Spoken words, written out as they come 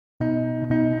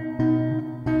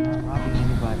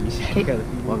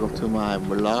Welcome to my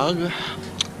vlog.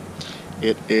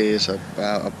 It is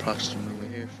about approximately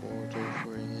here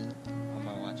 4:34 a.m. On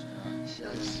my watch.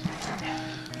 Yes.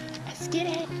 Let's get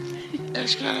it.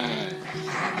 Let's get it.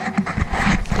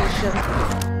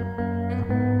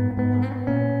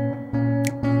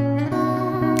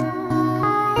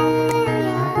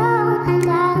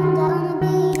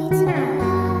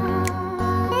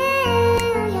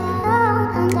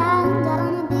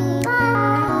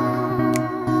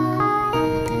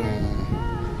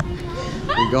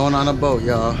 Going on a boat,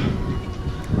 y'all.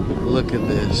 Look at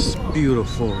this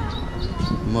beautiful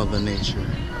Mother Nature.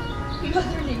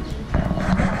 Mother Nature.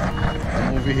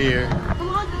 I'm over here.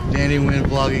 Danny went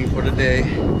vlogging for the day.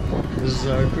 This is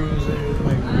our cruise.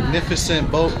 My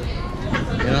magnificent boat.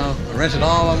 You know, I rented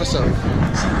all by myself.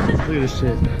 Look at this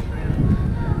shit.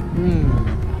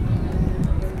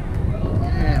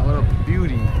 Man, what a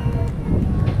beauty.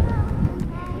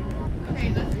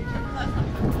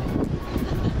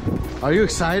 Are you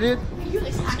excited?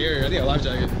 It's scary. I need a life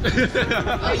jacket.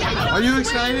 Are you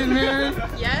excited, man?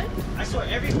 Yes. I swear,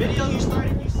 every video you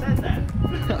started, you said that.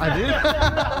 I did?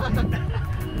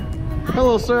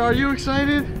 Hello, sir. Are you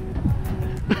excited?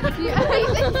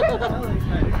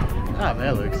 Ah, man,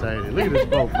 I look excited. Look at this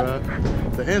boat, bro.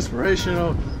 The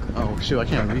inspirational. Oh, shoot. I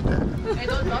can't read that. Hey,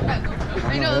 don't drop that.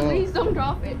 I know. Please don't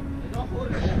drop it.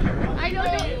 I know.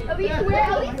 At least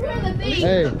wear the thing.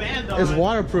 Hey, it's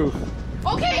waterproof.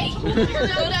 Okay. Go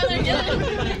down there,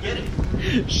 get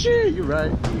it. Shit, you're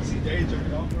right.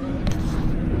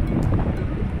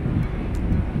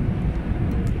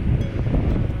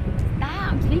 Ah,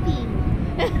 I'm sleeping.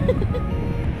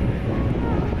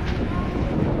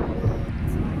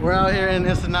 We're out here in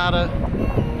Ensenada.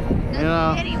 You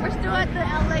know, We're still at the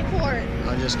LA port.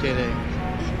 I'm just kidding.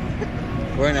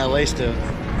 We're in LA still.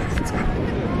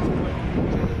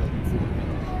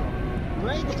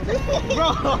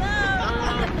 Bro.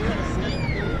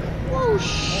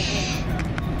 Whoosh.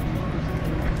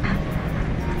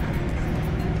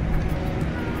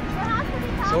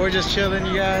 So we're just chilling,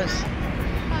 you guys.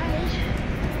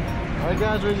 Alright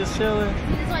guys, we're just chilling.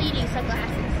 This is why you need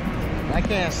sunglasses. I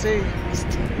can't see.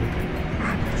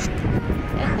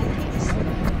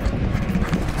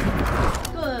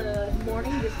 Good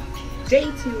morning. This is day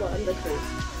 2 on the cruise.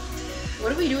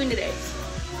 What are we doing today?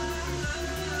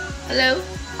 Hello?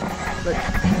 Look,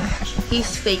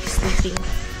 he's fake sleeping.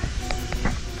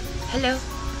 Hello?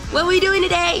 What are we doing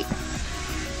today?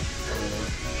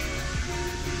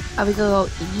 Are we gonna go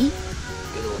eat?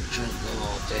 We're gonna drink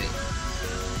all day.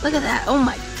 Look at that. Oh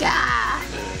my god.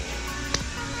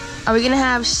 Are we gonna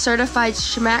have certified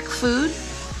schmack food?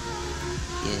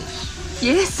 Yes.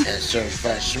 Yes? And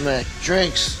certified smack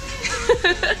drinks.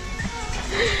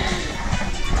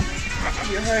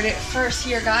 You heard it first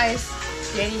here, guys.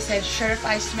 Danny said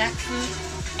certified smack food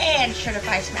and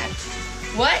certified smack.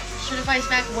 What? Certified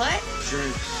smack what?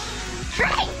 Drinks.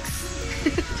 Drinks!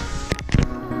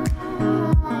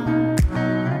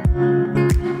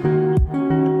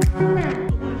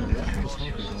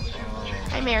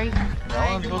 Hi, Mary.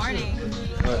 Hi, good morning.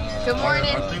 Good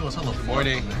morning. I think it was hello. Good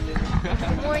morning.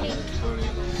 Good morning.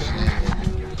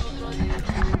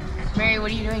 Mary, what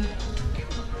are you doing?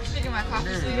 Drinking my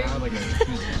coffee sweeter.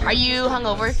 Are you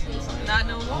hungover? Not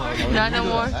no more. Not no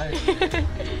more.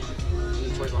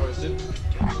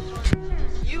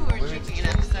 You were drinking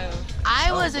enough, so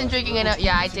I wasn't drinking enough.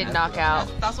 Yeah, I did knock out.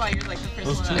 that's why you're like the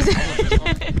first one.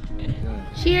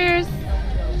 Cheers.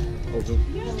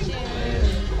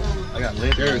 I got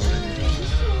lit.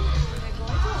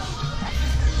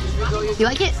 You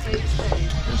like it?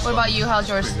 What about you? How's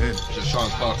yours? Good. Just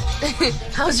Sean's pop.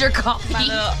 How's your coffee? My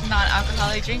little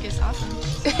non-alcoholic drink is awesome.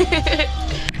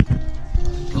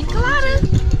 Pina colada.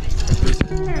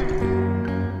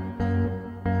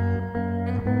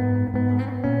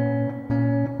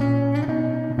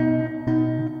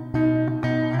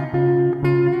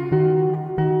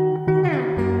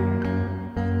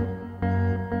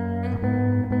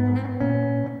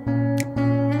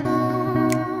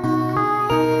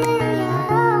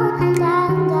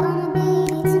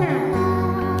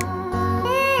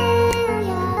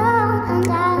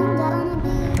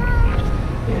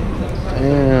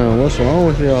 Damn, what's wrong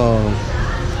with y'all?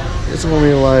 It's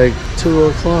only like 2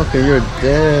 o'clock and you're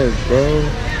dead, bro.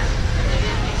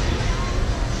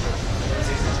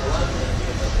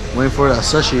 Waiting for that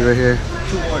sushi right here.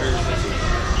 2 orders.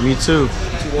 Me too.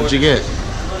 What'd you get?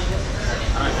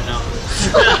 I don't even know.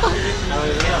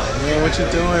 Man, what you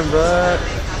doing, bro?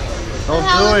 Don't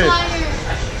do it.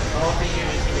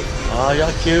 Oh,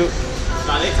 y'all cute.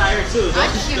 Nah, they tired too.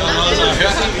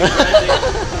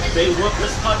 They whoop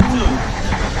us up too.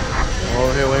 I'm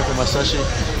over here waiting for my sushi.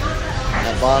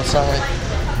 That bonsai.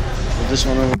 With this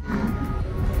one over here.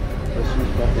 This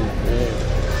one's fucking big.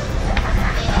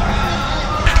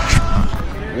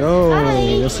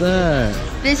 Yo, what's that?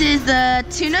 This is the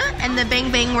tuna and the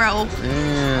bang bang roll.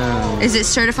 Damn. Is it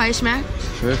certified smack?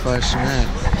 Certified snack.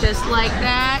 Just like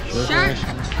that. Sure.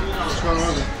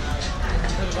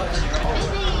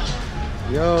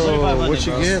 Yo, what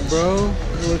you get, bro?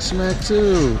 You look smack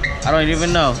too. I don't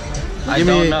even know. I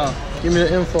don't know. Give me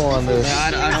the info on this.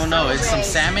 I don't know. It's some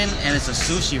salmon and it's a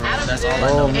sushi roll. That's all I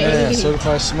know. Oh man,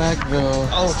 certified Smackville.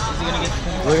 Oh, is he gonna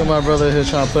get Look at my brother here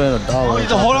trying to put in $1.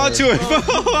 Hold on to it. I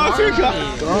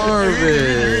forgot.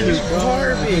 Garbage.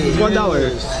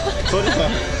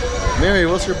 $1. Mary,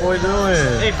 what's your boy doing?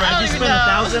 Hey, bro, if you spend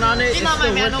 1,000 on it, He's not my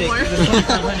man no more.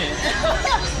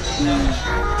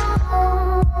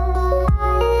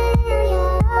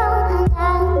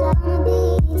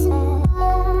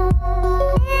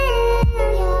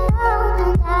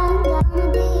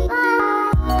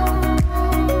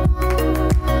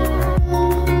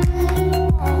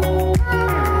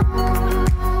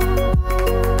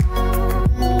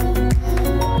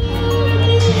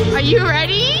 Are you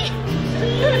ready?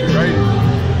 Right.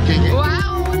 Kick it.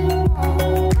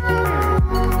 Wow.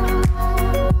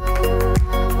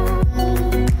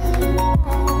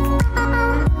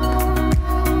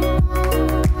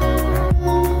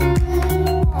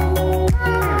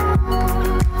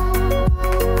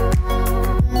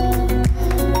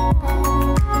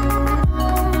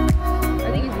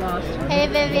 Hey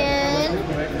Vivian,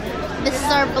 this is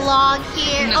our vlog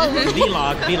here. Oh,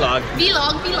 Vlog. vlog.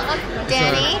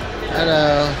 Danny.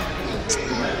 Hello.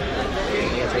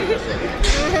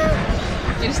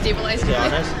 You just stabilize it. Be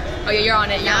honest. Oh yeah, you're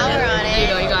on it. Now we're on There you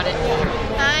go, it. you got it.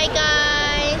 Hi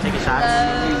guys. Take a shot.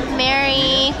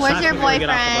 Mary, where's Shots your before we get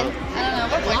off the boyfriend? I don't know,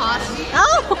 we're lost.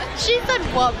 Oh, she said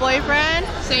what boyfriend?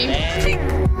 Same.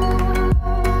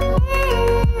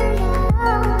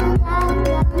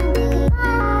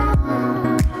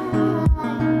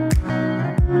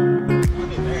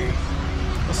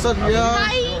 What's up, y'all?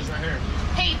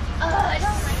 Hey,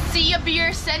 see a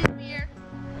beer, send beer.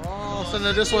 Oh, send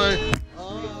it this way.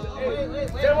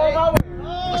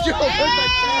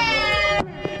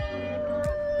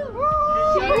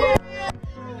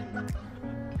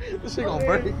 This shit gonna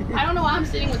break. I don't know why I'm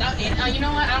sitting without Danny. You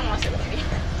know what? I don't want to sit with Danny.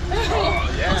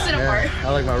 We'll sit apart. Yeah, I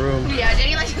like my room. Yeah,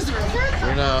 Danny likes his room.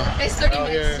 You know, It's 30 out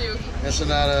minutes here too. in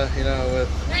Sonata, you know, with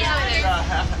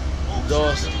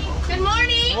doors. Good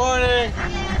morning. Morning.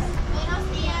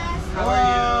 How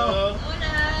are you?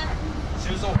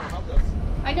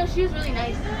 I know she was really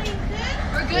nice.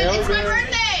 We're good. Yeah, It's we're my good.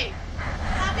 birthday.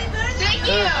 Happy birthday. Thank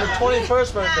you. Yeah, your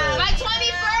 21st birthday. My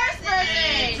 21st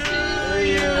birthday.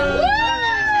 Yeah.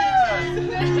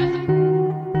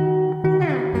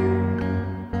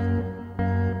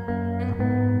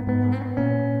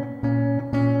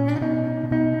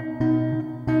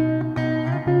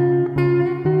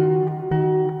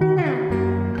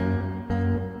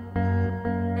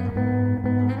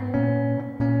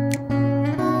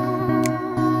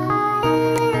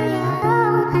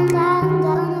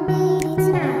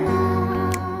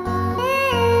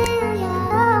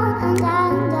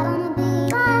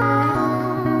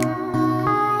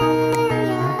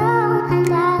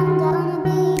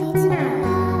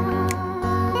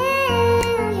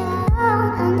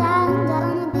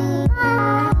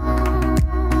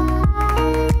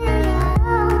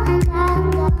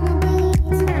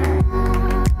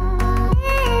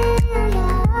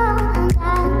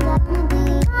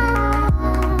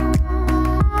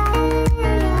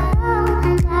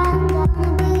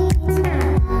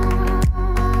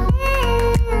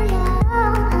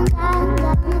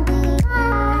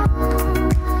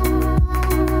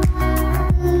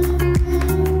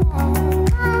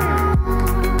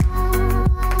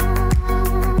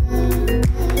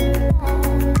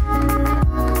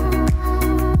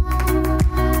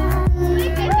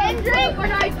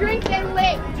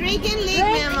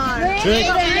 Drink.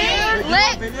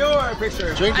 Your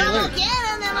picture. Drink and lick.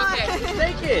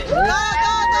 Take it.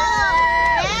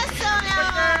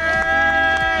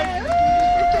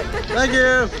 Thank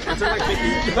you.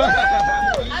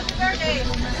 Happy birthday.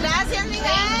 Gracias, Miguel.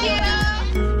 Thank you.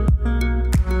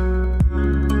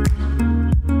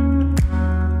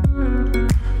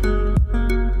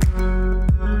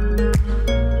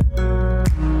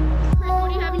 Chris, what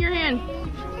do you have in your hand?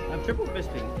 I'm triple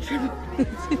fisting.